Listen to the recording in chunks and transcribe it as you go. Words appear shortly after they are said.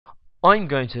I'm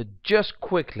going to just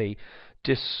quickly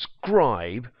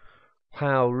describe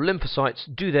how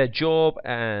lymphocytes do their job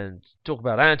and talk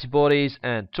about antibodies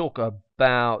and talk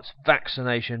about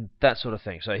vaccination, that sort of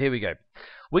thing. So here we go.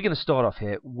 We're going to start off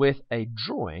here with a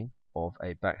drawing of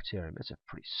a bacterium. It's a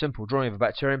pretty simple drawing of a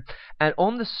bacterium, and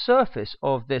on the surface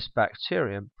of this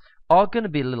bacterium are going to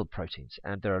be little proteins,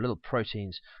 and there are little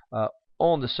proteins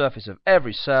on the surface of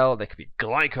every cell. They could be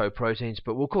glycoproteins,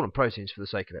 but we'll call them proteins for the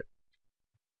sake of it.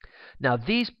 Now,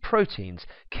 these proteins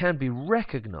can be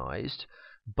recognized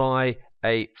by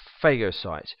a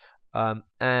phagocyte.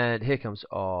 And here comes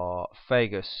our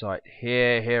phagocyte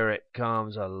here. Here it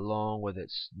comes along with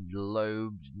its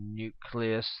lobed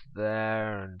nucleus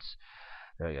there, and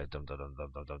there we go.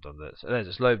 So there's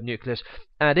its lobed nucleus,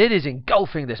 and it is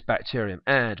engulfing this bacterium.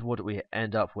 And what do we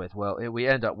end up with? Well, we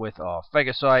end up with our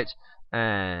phagocyte,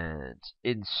 and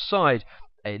inside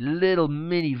a little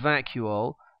mini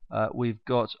vacuole, we've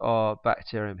got our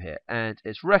bacterium here, and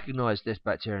it's recognized this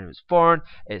bacterium is foreign.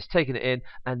 It's taken it in,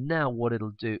 and now what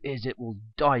it'll do is it will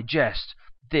digest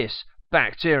this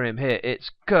bacterium here. It's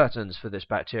curtains for this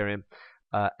bacterium,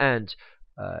 and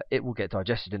it will get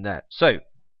digested in there. So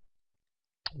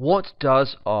what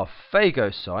does our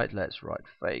phagocyte, let's write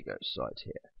phagocyte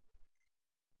here,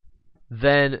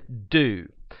 then do?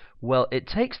 Well, it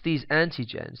takes these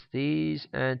antigens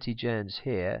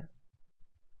here,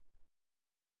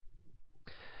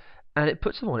 and it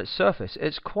puts them on its surface.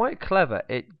 It's quite clever.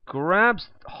 It grabs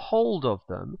hold of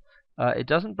them, it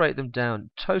doesn't break them down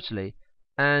totally,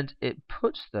 and it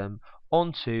puts them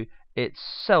onto its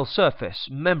cell surface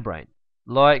membrane,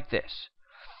 like this.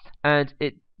 And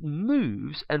it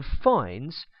moves and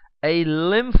finds a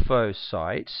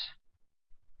lymphocyte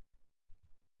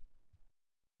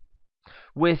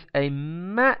with a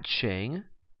matching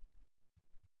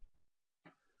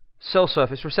cell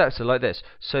surface receptor like this.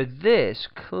 So this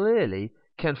clearly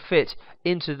can fit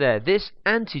into there. This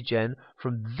antigen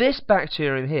from this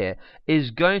bacterium here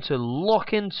is going to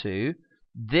lock into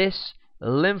this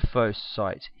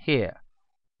lymphocyte here.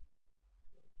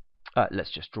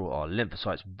 Let's just draw our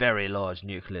lymphocyte's very large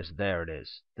nucleus. There it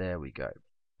is. There we go.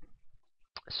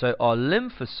 So our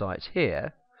lymphocyte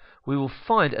here, we will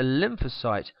find a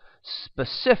lymphocyte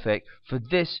specific for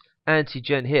this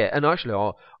antigen here, and actually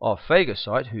our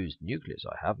phagocyte, whose nucleus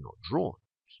I have not drawn.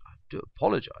 I do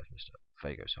apologize, Mr.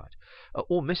 Phagocyte,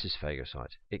 or Mrs.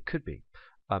 Phagocyte. It could be.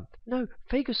 No,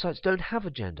 phagocytes don't have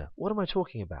a gender. What am I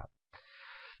talking about?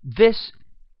 This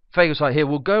phagocyte here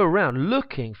will go around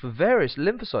looking for various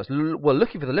lymphocytes.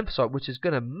 Looking for the lymphocyte which is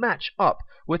going to match up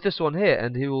with this one here,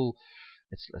 and he will.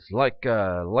 It's like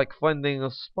finding a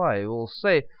spy. He will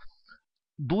say,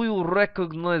 "Do you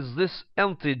recognize this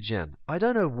antigen?" I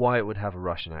don't know why it would have a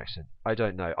Russian accent. I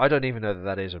don't know. I don't even know that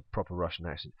that is a proper Russian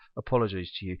accent.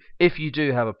 Apologies to you if you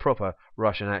do have a proper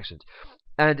Russian accent.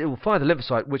 And it will find the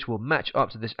lymphocyte which will match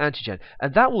up to this antigen.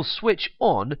 And that will switch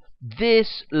on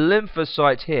this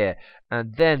lymphocyte here.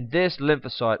 And then this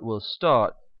lymphocyte will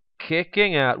start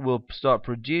kicking out, will start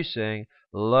producing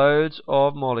loads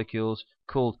of molecules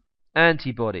called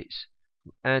antibodies.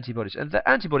 And the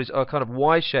antibodies are kind of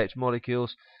Y-shaped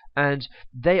molecules, and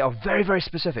they are very, very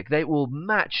specific. They will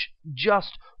match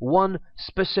just one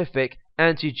specific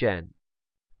antigen.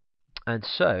 And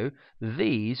so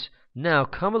these now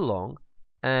come along,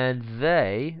 and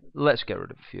let's get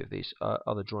rid of a few of these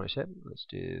other drawings here. Let's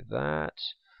do that.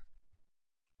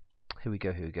 Here we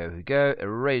go.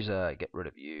 Eraser, get rid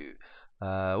of you.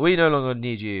 We no longer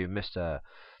need you, Mr.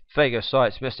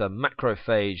 Phagocytes, Mr.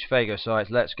 Macrophage Phagocytes.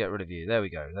 Let's get rid of you. There we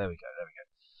go.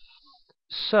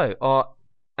 So our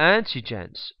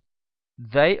antigens,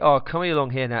 they are coming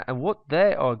along here now, and what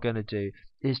they are going to do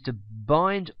is to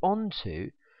bind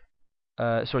onto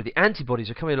the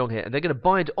antibodies are coming along here, and they're going to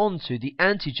bind onto the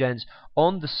antigens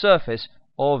on the surface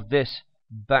of this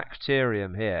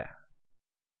bacterium here.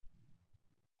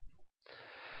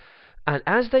 And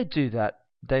as they do that,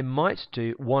 they might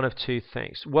do one of two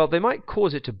things. Well, they might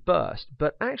cause it to burst,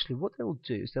 but actually what they will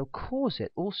do is they'll cause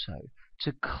it also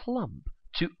to clump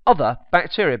to other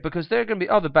bacteria, because there are going to be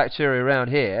other bacteria around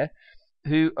here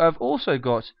who have also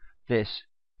got this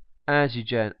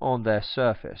antigen on their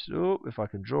surface. Oh, if I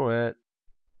can draw it.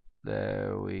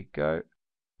 There we go.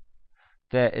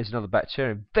 There is another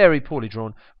bacterium, very poorly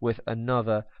drawn, with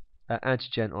another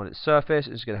antigen on its surface.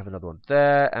 It's going to have another one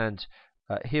there, and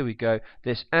here we go.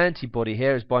 This antibody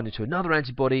here is binding to another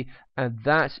antibody, and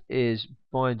that is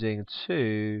binding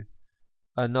to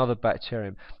another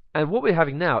bacterium. And what we're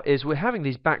having now is we're having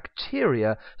these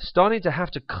bacteria starting to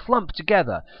have to clump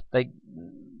together. They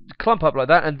clump up like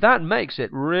that, and that makes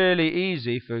it really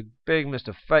easy for big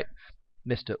Mr.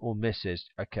 or Mrs.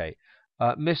 Okay,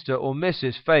 Mr. or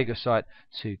Mrs. phagocyte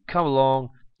to come along.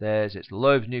 There's its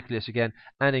lobed nucleus again,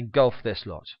 and engulf this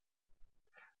lot.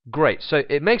 Great. So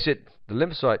it makes it, the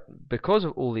lymphocyte, because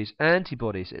of all these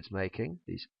antibodies it's making,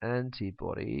 these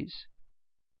antibodies,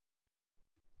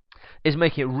 is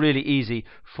making it really easy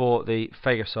for the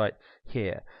phagocyte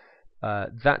here.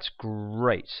 That's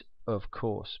great, of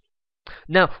course.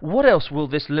 Now, what else will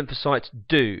this lymphocyte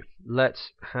do?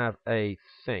 Let's have a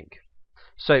think.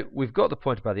 So we've got the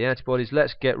point about the antibodies.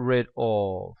 Let's get rid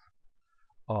of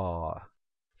our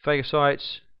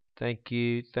phagocytes. Thank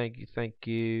you, thank you, thank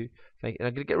you, thank you. And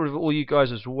I'm going to get rid of all you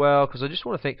guys as well, because I just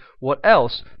want to think what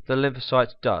else the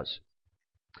lymphocyte does.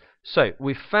 So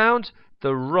we've found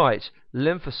the right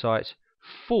lymphocyte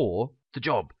for the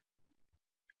job,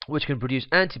 which can produce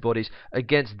antibodies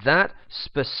against that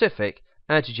specific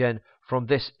antigen from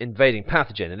this invading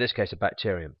pathogen, in this case a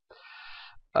bacterium.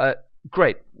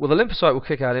 Great. Well, the lymphocyte will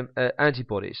kick out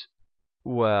antibodies.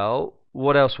 Well,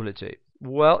 what else will it do?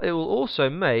 Well, it will also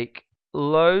make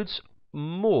loads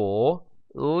more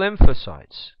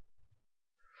lymphocytes.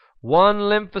 One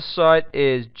lymphocyte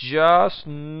is just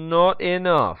not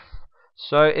enough.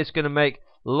 So it's going to make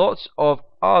lots of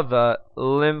other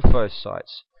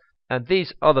lymphocytes. And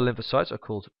these other lymphocytes are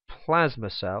called plasma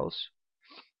cells.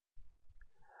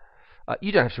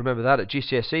 You don't have to remember that at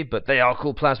GCSE, but they are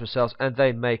called plasma cells, and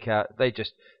they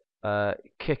just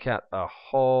kick out a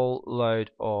whole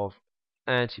load of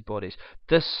antibodies.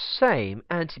 The same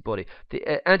antibody,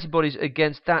 the antibodies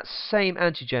against that same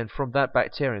antigen from that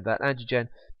bacterium, that antigen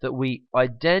that we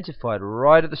identified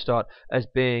right at the start as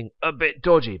being a bit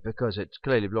dodgy because it's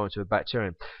clearly belonging to a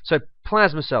bacterium. So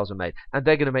plasma cells are made, and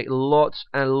they're going to make lots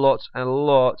and lots and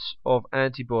lots of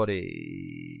antibodies.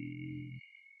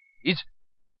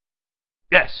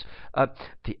 Yes.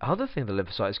 The other thing the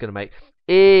lymphocyte is going to make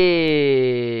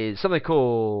is something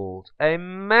called a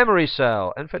memory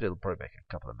cell. In fact, it'll probably make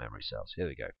a couple of memory cells. Here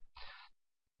we go.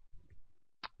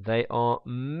 They are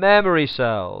memory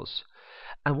cells.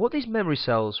 And what these memory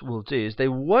cells will do is they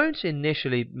won't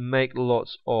initially make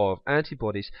lots of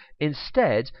antibodies.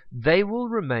 Instead, they will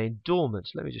remain dormant.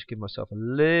 Let me just give myself a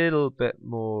little bit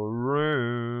more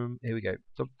room. Here we go.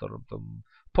 Dum, dum, dum.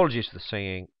 Apologies for the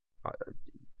singing.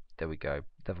 There we go.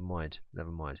 Never mind.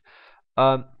 Never mind.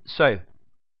 So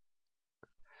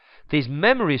these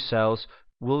memory cells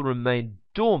will remain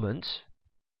dormant,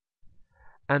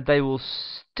 and they will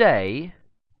stay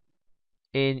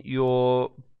in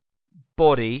your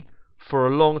body for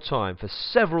a long time, for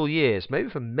several years, maybe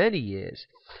for many years,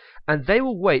 and they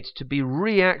will wait to be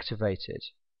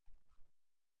reactivated.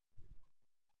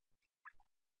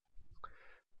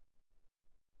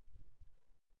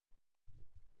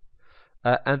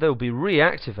 And they will be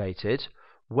reactivated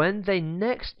when they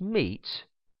next meet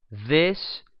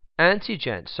this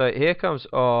antigen. So here comes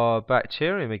our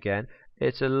bacterium again.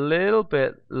 It's a little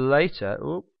bit later,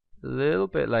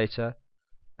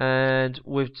 and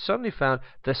we've suddenly found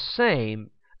the same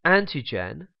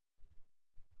antigen,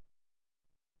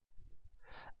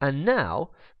 and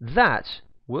now that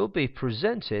will be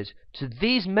presented to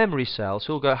these memory cells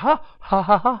who will go, ha, ha,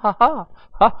 ha, ha, ha, ha,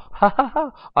 ha, ha, ha,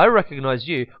 ha, I recognize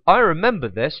you, I remember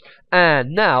this,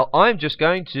 and now I'm just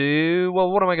going to,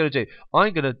 well, what am I going to do?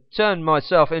 I'm going to turn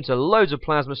myself into loads of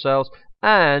plasma cells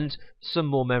and some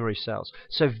more memory cells.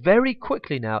 So very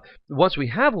quickly now, once we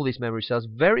have all these memory cells,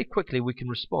 very quickly we can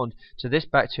respond to this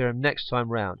bacterium next time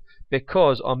round.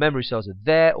 Because our memory cells are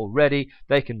there already,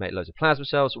 they can make loads of plasma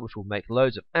cells, which will make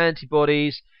loads of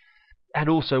antibodies, and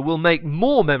also will make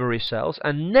more memory cells,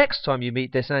 and next time you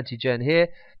meet this antigen here,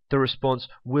 the response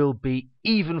will be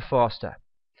even faster.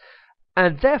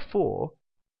 And therefore,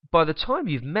 by the time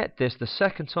you've met this the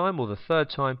second time or the third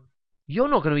time, you're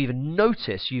not going to even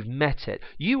notice you've met it.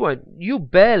 You'll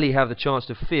barely have the chance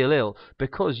to feel ill,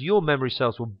 because your memory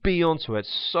cells will be onto it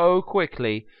so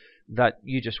quickly that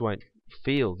you just won't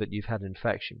feel that you've had an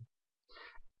infection.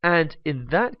 And in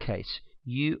that case,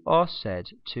 you are said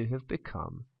to have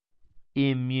become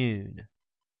immune.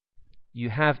 You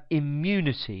have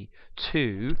immunity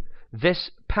to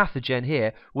this pathogen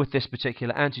here with this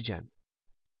particular antigen.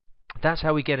 That's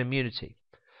how we get immunity.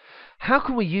 How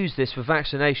can we use this for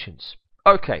vaccinations?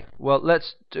 Okay, well,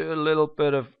 let's do a little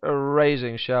bit of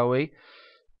erasing, shall we?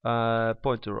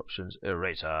 Pointer options,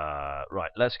 eraser.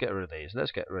 Right, let's get rid of these.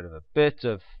 Let's get rid of a bit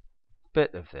of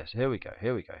this. Here we go.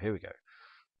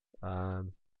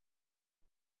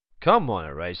 Come on,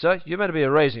 eraser. You're meant to be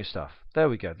erasing stuff. There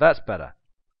we go. That's better.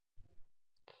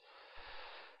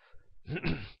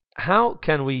 How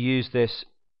can we use this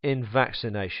in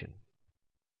vaccination?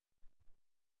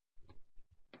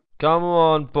 Come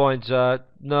on, pointer.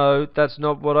 No, that's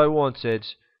not what I wanted.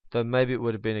 though maybe it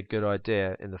would have been a good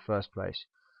idea in the first place.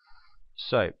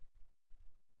 So,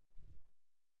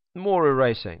 more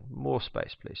erasing, more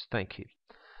space please, thank you.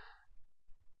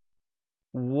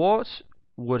 What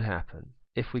would happen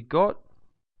if we got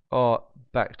our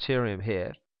bacterium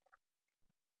here,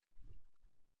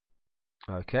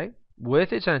 okay,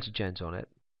 with its antigens on it?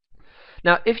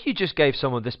 Now, if you just gave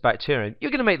someone this bacterium,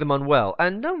 you're going to make them unwell,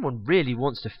 and no one really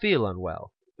wants to feel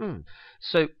unwell.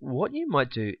 So what you might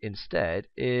do instead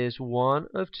is one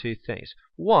of two things.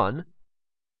 One,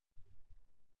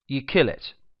 you kill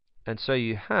it, and so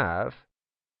you have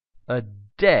a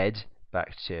dead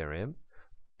bacterium,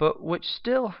 but which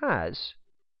still has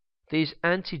these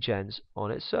antigens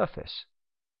on its surface.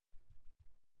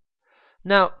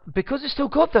 Now, because it's still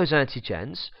got those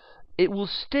antigens, it will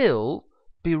still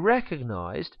be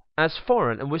recognized as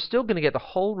foreign, and we're still going to get the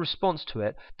whole response to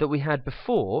it that we had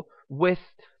before with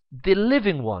the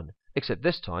living one, except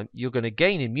this time you're going to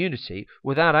gain immunity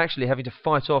without actually having to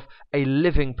fight off a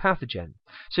living pathogen.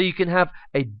 So you can have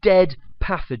a dead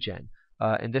pathogen,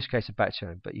 in this case a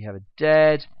bacterium, but you have a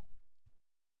dead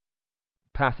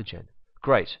pathogen.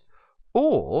 Great.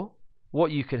 Or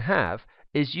what you can have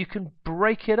is you can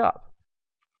break it up.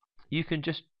 You can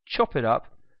just chop it up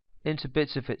into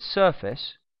bits of its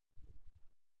surface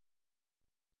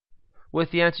with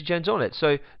the antigens on it.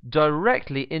 So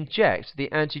directly inject the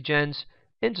antigens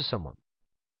into someone.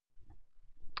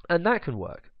 And that can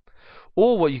work.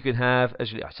 Or what you can have,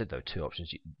 as I said there are two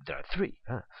options, there are three.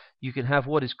 You can have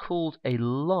what is called a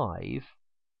live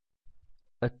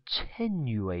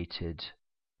attenuated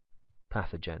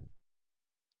pathogen.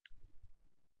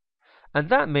 And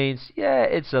that means, yeah,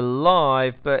 it's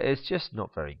alive, but it's just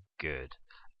not very good.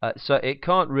 So it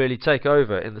can't really take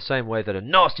over in the same way that a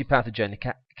nasty pathogen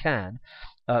can,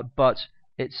 but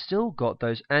it's still got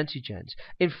those antigens.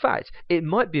 In fact, it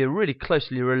might be a really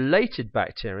closely related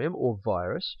bacterium or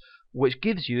virus which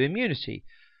gives you immunity,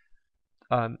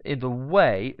 in the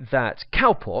way that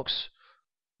cowpox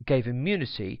gave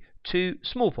immunity to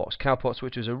smallpox. Cowpox,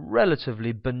 which was a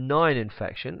relatively benign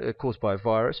infection caused by a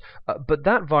virus, but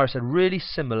that virus had really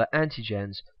similar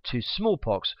antigens to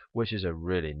smallpox, which is a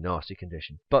really nasty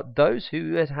condition. But those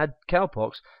who had had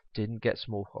cowpox didn't get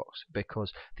smallpox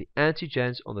because the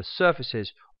antigens on the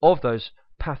surfaces of those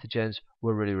pathogens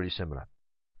were really, really similar.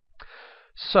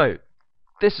 So,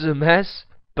 this is a mess,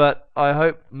 but I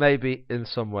hope maybe in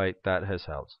some way that has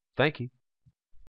helped. Thank you.